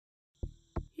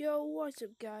Yo, what's up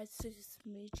guys, this is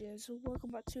me James, and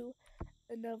welcome back to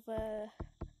another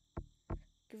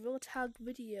Gorilla Tag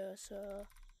video. So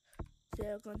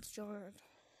today I'm going to join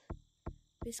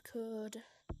this code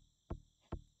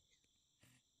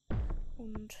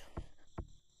and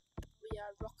we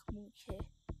are Rock Monkey.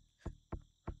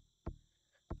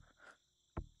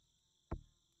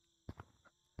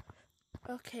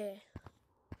 Okay.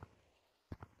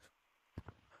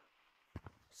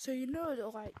 So you know the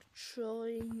like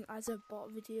trolling as a bot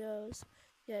videos?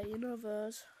 Yeah, you know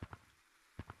those.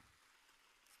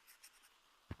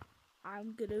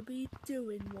 I'm gonna be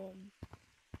doing one.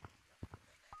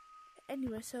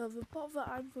 Anyway, so the bot that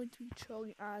I'm going to be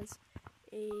trolling as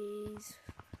is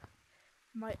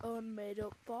my own made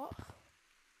up bot.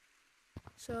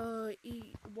 So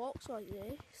he walks like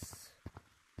this.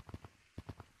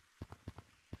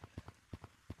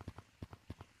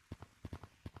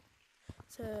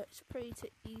 So it's pretty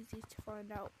easy to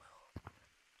find out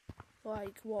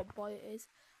like what bot it is,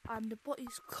 and the bot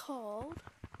is called,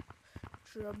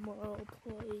 drumroll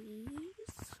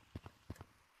please,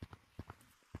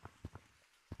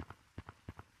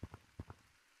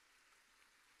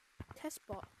 test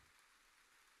bot.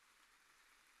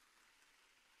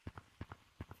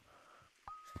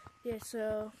 Yeah,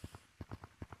 so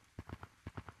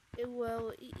he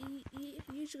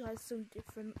usually has some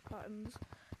different patterns,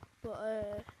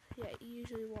 but yeah, he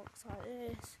usually walks like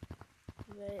this,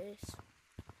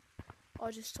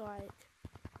 or just like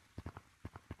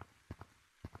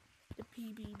the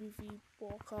PBBV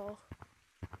walker.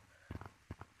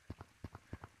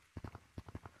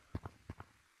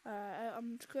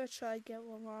 I'm just gonna try to get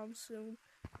one arm soon.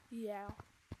 Yeah.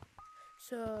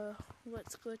 So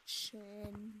let's go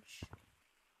change.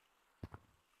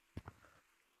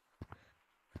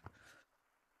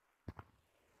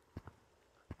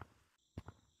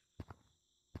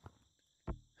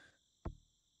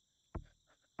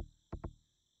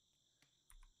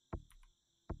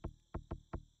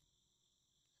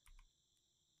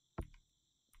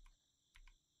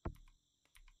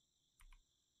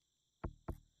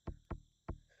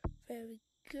 There we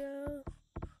go.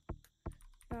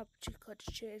 Now I've just got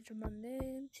to change my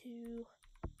name to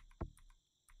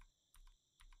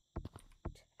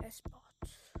Testbot.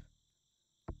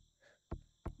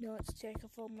 Now let's take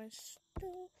off all my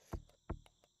stuff.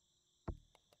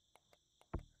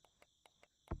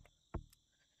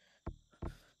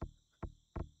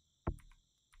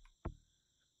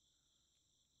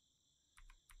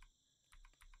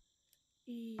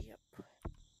 Yep.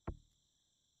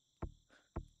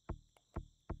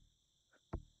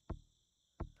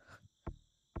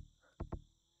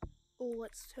 Oh,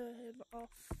 let's turn him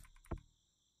off.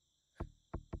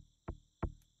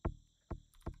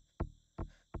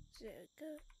 There we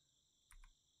go.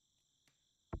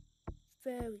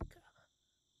 There we go.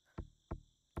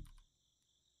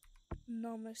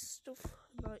 Now my stuff,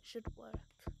 now it should work.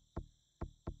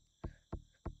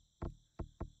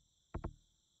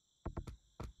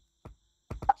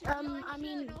 Tell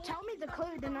me the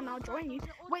code and then I'll join you.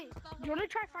 Wait, do you want to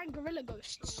try find Gorilla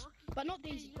Ghosts? But not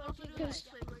Daisy, because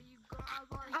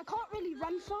I can't really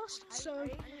run fast, so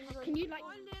can you like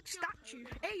statue?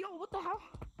 Hey yo, what the hell?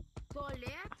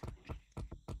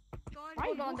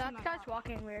 Hold on, that starts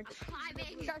walking weird.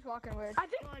 Starts walking weird. I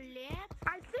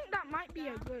think that might be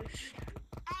a ghost.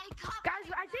 Guys,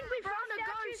 I think we found a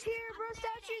ghost. Here, bro.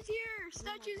 Statue's here.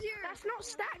 Statue's here. That's not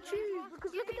statue,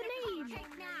 because look at the name.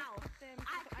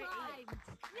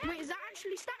 Wait, is that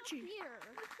actually statue?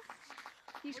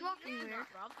 He's walking weird.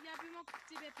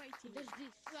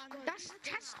 That's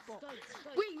Testbot.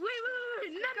 Wait.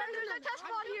 No, there's a test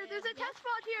bot here. There's a test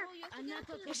bot here.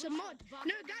 It's a mod.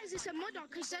 No, guys, it's a modder,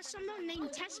 because there's someone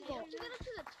named Testbot. If you get up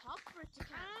to the top for it to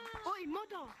count. Oi,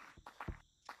 modder.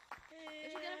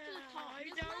 If you get up to the top,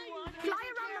 Fly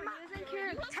around the map.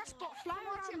 Testbot, fly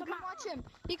around the map. Watch him.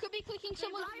 He could be clicking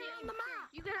someone's Fly around the map.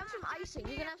 You can have some icing.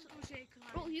 You can have some.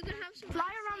 Bro, you can have some.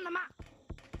 Fly around the map.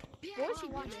 What is he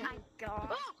doing? My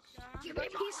God. Oh,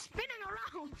 he's spinning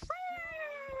around.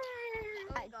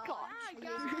 I got.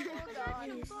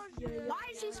 Why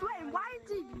is he sweating? Why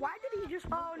did he just?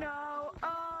 Oh no!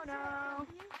 Oh no!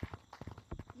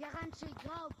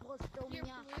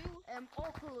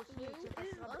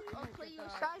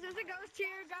 Guys, there's a ghost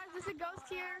here.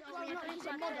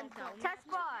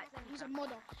 Testbot. He's a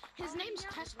modder. His name's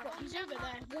Testbot. He's over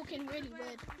there, walking really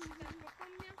weird.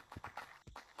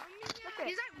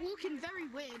 He's like walking very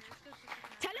weird.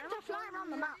 Tell him to fly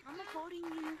around the map. I'm recording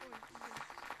you.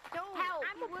 Help!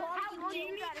 Do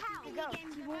you need help?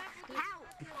 Help!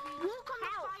 Walk on the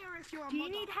fire if you're a modder. Do you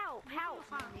need help? Help!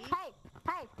 Hey!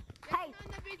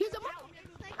 He's a modder!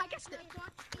 I guessed it.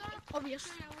 obvious.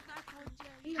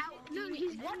 How? Dude,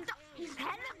 he's what the? He's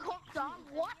helicopter.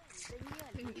 What?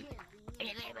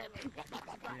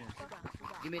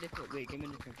 Give me the wait. Give me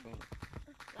the controller.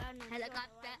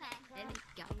 Helicopter.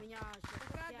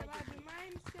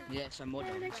 Yes, I'm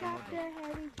modern.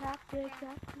 Helicopter.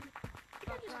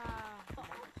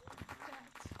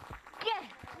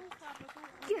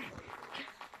 Yeah.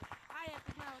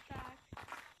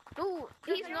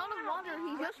 Dude, he's not a modder.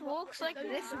 He just walks like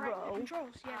this, bro.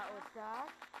 Controls, yeah.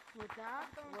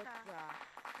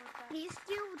 He's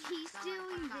still this.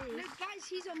 Look, guys,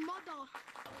 he's a modder.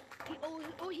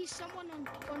 He's someone on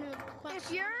a quest.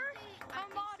 If you're a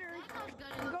modder,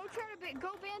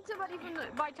 go ban somebody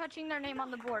by touching their name on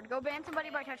the board. Go ban somebody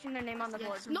by touching their name on the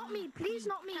board. Not me, please,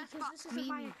 not me, because this isn't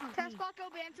my account. Test bot, go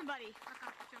ban somebody.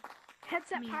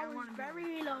 Headset power is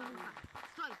very low.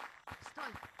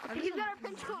 He's got a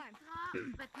pinch climb.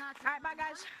 Alright, bye,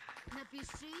 guys. I'm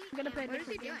gonna play this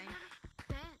game.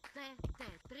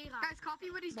 Guys, copy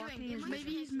what he's doing.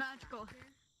 Maybe he's magical.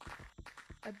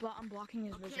 I'm blocking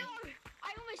his vision.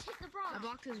 I almost hit the bronze. I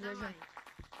blocked his vision.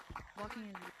 Blocking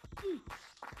his vision.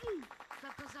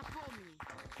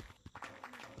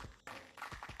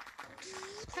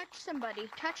 Touch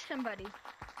somebody.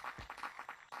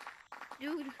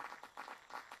 Dude.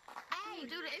 Hey,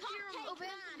 dude,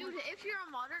 if you're a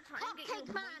modder, try and get your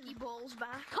monkey balls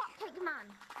back. Cupcake man.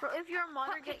 Bro, if you're a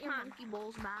modder, get your monkey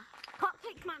balls back.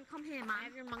 Cupcake man, come here, man. I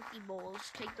have your monkey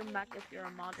balls. Take them back if you're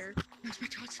a modder.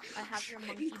 I have your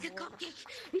monkey balls. Eat the cupcake.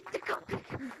 Eat the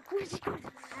cupcake. Where's it going?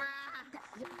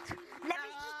 Let me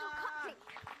eat your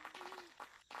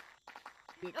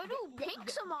cupcake. Oh, dude,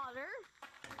 Pink's a modder.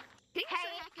 Pink's a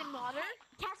heckin' modder.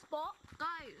 Test bot.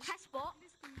 Guys. Test bot.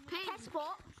 Pink. Test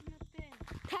bot.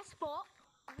 Test bot.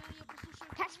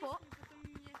 Test bot.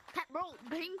 Bro,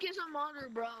 Pink is a modder,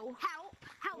 bro. Help.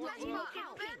 Test bot.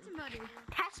 Help.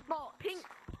 Test bot. Pink.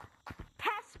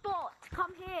 Test bot.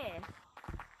 Come here.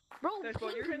 Bro,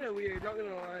 Testbot, you're kind of weird, not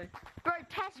gonna lie. Bro,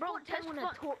 Test bot doesn't want to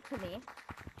talk to me.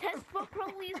 Test bot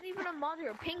probably isn't even a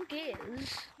modder. Pink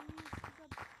is.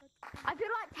 I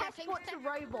feel like Test bot's a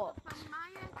robot.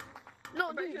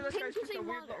 No, dude, Pink is a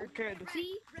modder. Kid.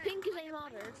 See? Pink is a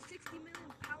modder.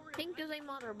 Pink is a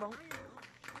modder, bro.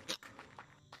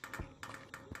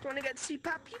 Want to get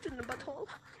CPAP in the butthole?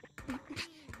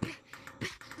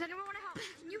 Does anyone want to help?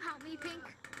 Can you help me,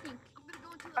 Pink? Pink.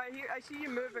 I see you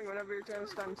moving whenever you're trying to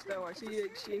stand still. I see you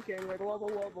like shaking, like wobble.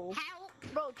 Help!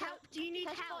 Bro, help! Do you need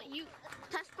help?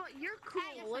 Testbot, you're cool.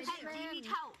 Hey, do you need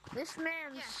help? This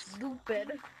man's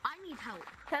stupid. I need help.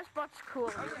 Testbot's cool.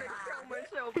 I'm gonna kill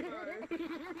myself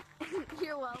now.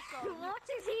 You're welcome. What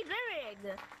is he doing?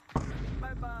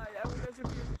 Bye bye. I will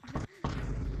disappear.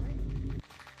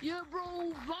 Yeah,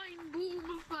 bro, Vine Boom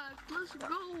Effect. Let's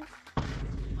go.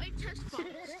 Wait, Testbot.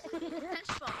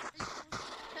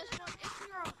 Testbot, if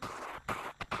you're a...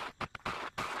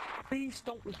 Please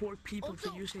don't report people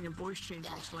for using a voice changer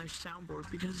 / soundboard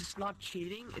because it's not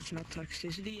cheating, it's not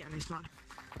toxicity, and it's not.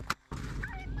 I'm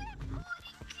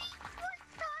reporting for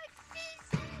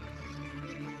toxicity.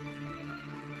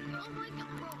 Oh my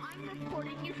god, bro, I'm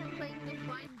reporting you for playing with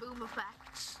Vine Boom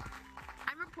Effects.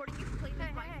 I'm reporting you for playing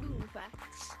with Vine Boom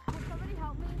Effects. Can somebody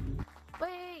help me?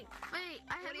 Wait, I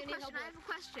have a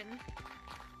question.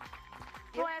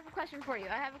 Oh, I have a question for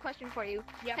you.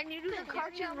 Yep. Can you do the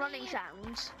cartoon running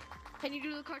sounds? Can you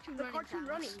do the cartoon running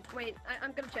sounds? Wait,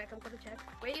 I'm gonna check.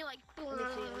 Wait, you like... Yes,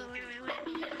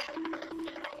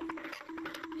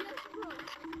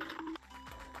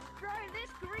 bro,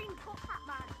 this green top hat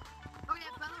man. Oh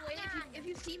yeah, by the way, if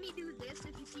you see me do this,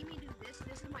 this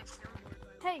is my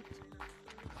soundboard. Hey,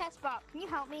 Testbot, can you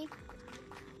help me?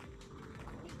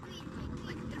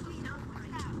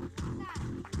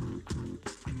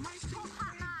 My top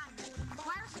hat man!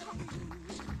 Where's top...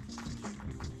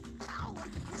 Ow!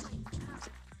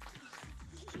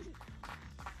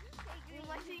 You're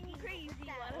watching crazy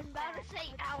what I'm about to say.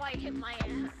 Ow, I hit my ass.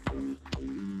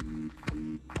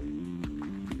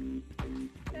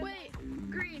 Wait,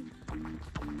 green.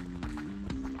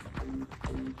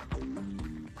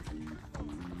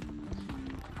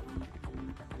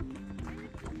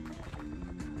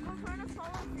 I'm trying to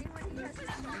follow green when he has his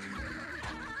song.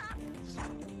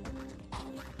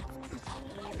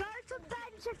 Go to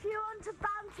bench if you want to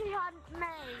bounty hunt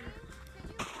me.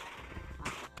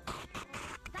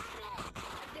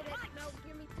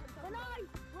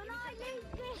 When I leave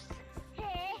this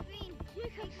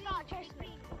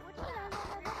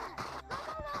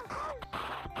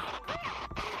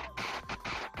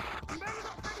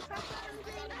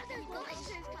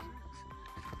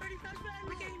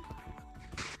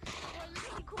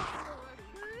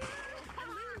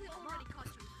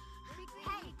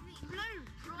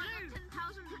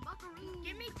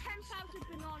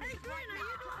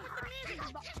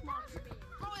that's smart.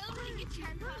 Bro, I already get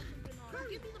 10,000 bananas.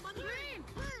 Give me the money. Green!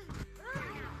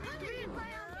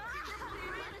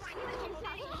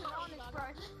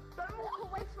 Don't walk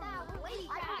away from me.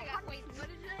 Wait, what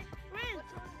is it?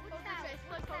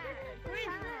 What's that?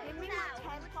 Give me my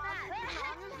 10,000 bananas.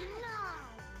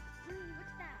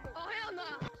 What's that? Oh, hell no!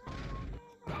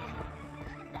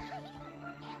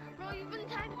 Bro, you've been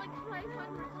tagged like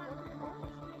 500 times.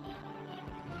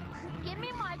 Give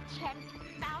me my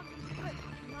 10,000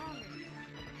 bananas.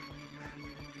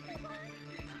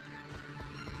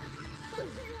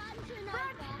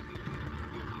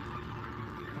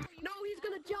 No, he's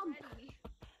gonna jump.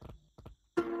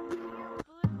 He's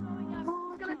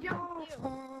gonna jump.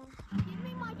 Give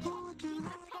me my 10,000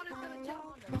 God is gonna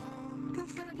jump.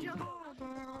 He's gonna jump.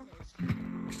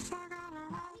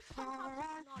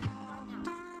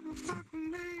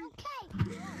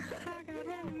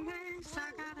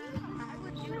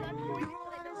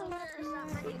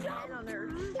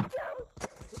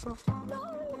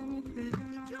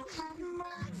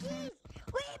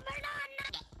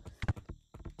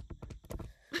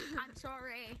 I'm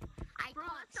sorry. I Bro,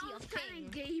 can't that see a sounds kind thing.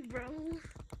 of gay, bro.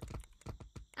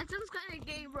 That sounds kind of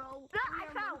gay, bro. I We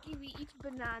are found- monkey, we eat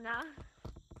banana.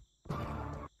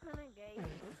 Kind of gay.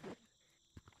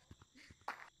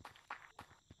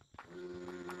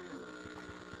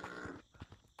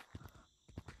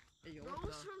 Hey, yo,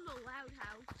 Rose from the loud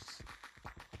house.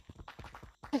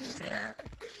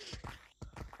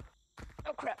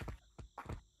 Oh crap.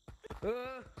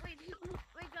 Wait,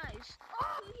 wait, guys.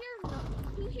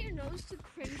 Who here knows the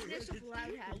cringeness of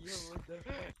loud house? Yo, what the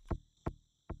fuck?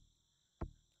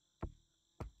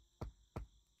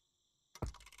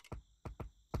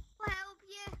 Help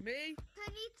you. Me? Who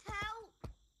needs help?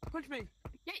 Punch me!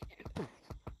 Yeah.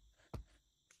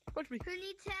 Punch me! Who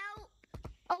needs help?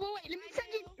 Oh wait, let me send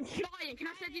you. Ryan, can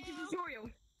I send you to the tutorial?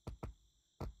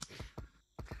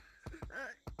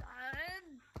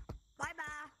 Bye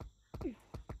bye.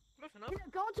 Close enough. Yeah,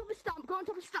 go on top of stump. Go on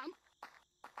top of stump.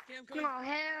 Okay, I'm coming. Your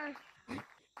hair.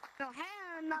 Your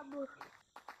hair number.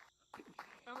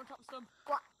 I'm on top of stump.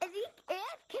 What? Is he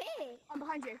AFK? I'm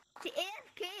behind you. Is he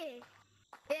AFK?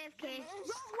 AFK.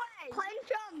 Wrong way.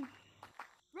 Punch him.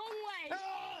 Wrong way. I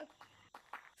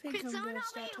think Could I'm someone gonna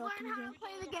help me start talking learn how again. to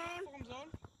play the game? Phone's on.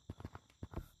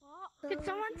 Could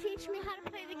someone teach me how to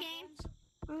play the game?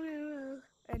 I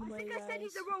Anyway, think I said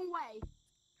he's guys. the wrong way.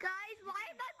 Guys, why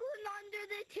am I going under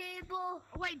the table?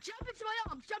 Wait, jump into my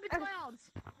arms. Jump into my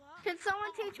arms. Can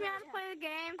someone teach me how to play the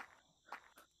game?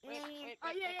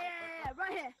 Oh yeah,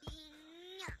 right here.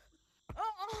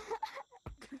 Oh,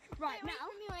 Right wait now.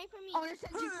 for me, wait for me. I'm gonna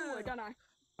send you forward, don't I?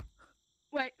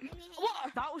 Wait.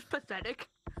 What? That was pathetic.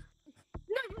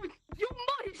 No, you're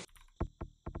modest.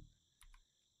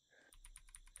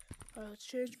 I'll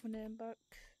change my name back.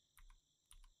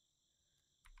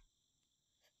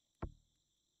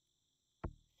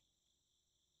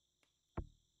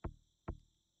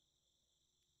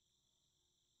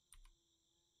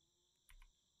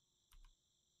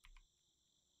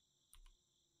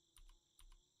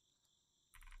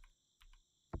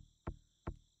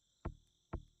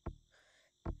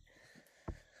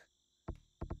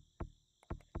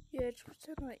 Yeah, just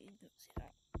pretend like you didn't see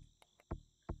that.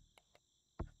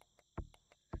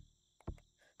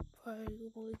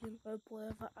 Probably gonna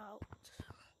blur that out.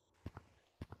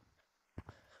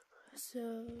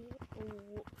 So,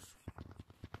 whoops.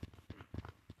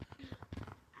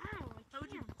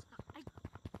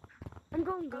 I'm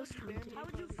going ghost hunting. How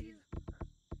would you feel?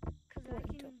 Because I What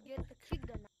can the get the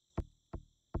chicken.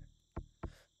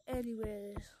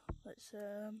 Anyways, let's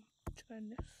try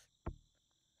this.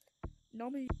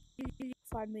 Normally you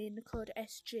find me in the code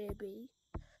SJB.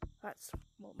 That's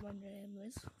what my name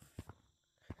is.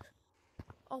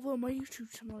 Although my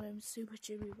YouTube channel name is Super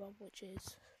Jimmy Bob, which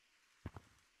is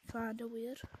kinda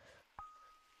weird.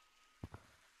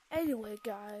 Anyway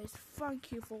guys,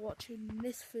 thank you for watching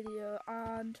this video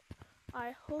and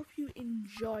I hope you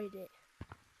enjoyed it.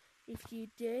 If you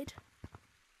did,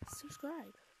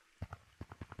 subscribe.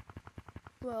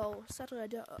 Well, sadly I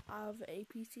don't have a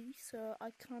PC, so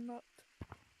I cannot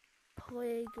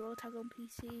play Gorilla Tag on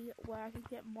PC where I can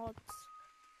get mods.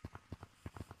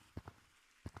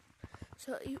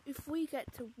 So if we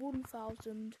get to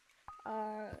 1,000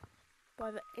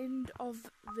 by the end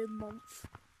of the month,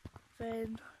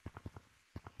 then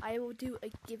I will do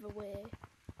a giveaway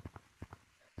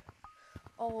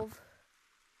of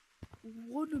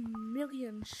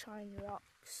 1,000,000 shiny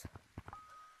rocks.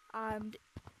 And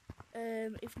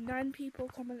if 9 people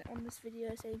comment on this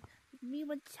video saying, "Give me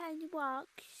 1 shiny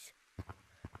rocks,"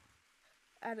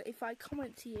 and if I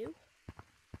comment to you,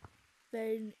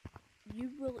 then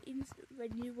you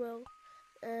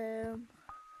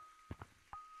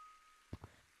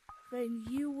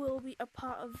will be a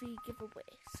part of the giveaway.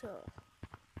 So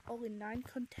only 9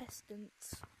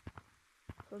 contestants.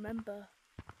 Remember,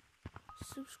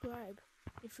 subscribe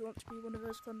if you want to be one of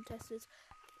those contestants,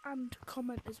 and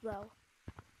comment as well.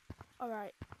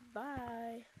 Alright,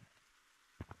 bye.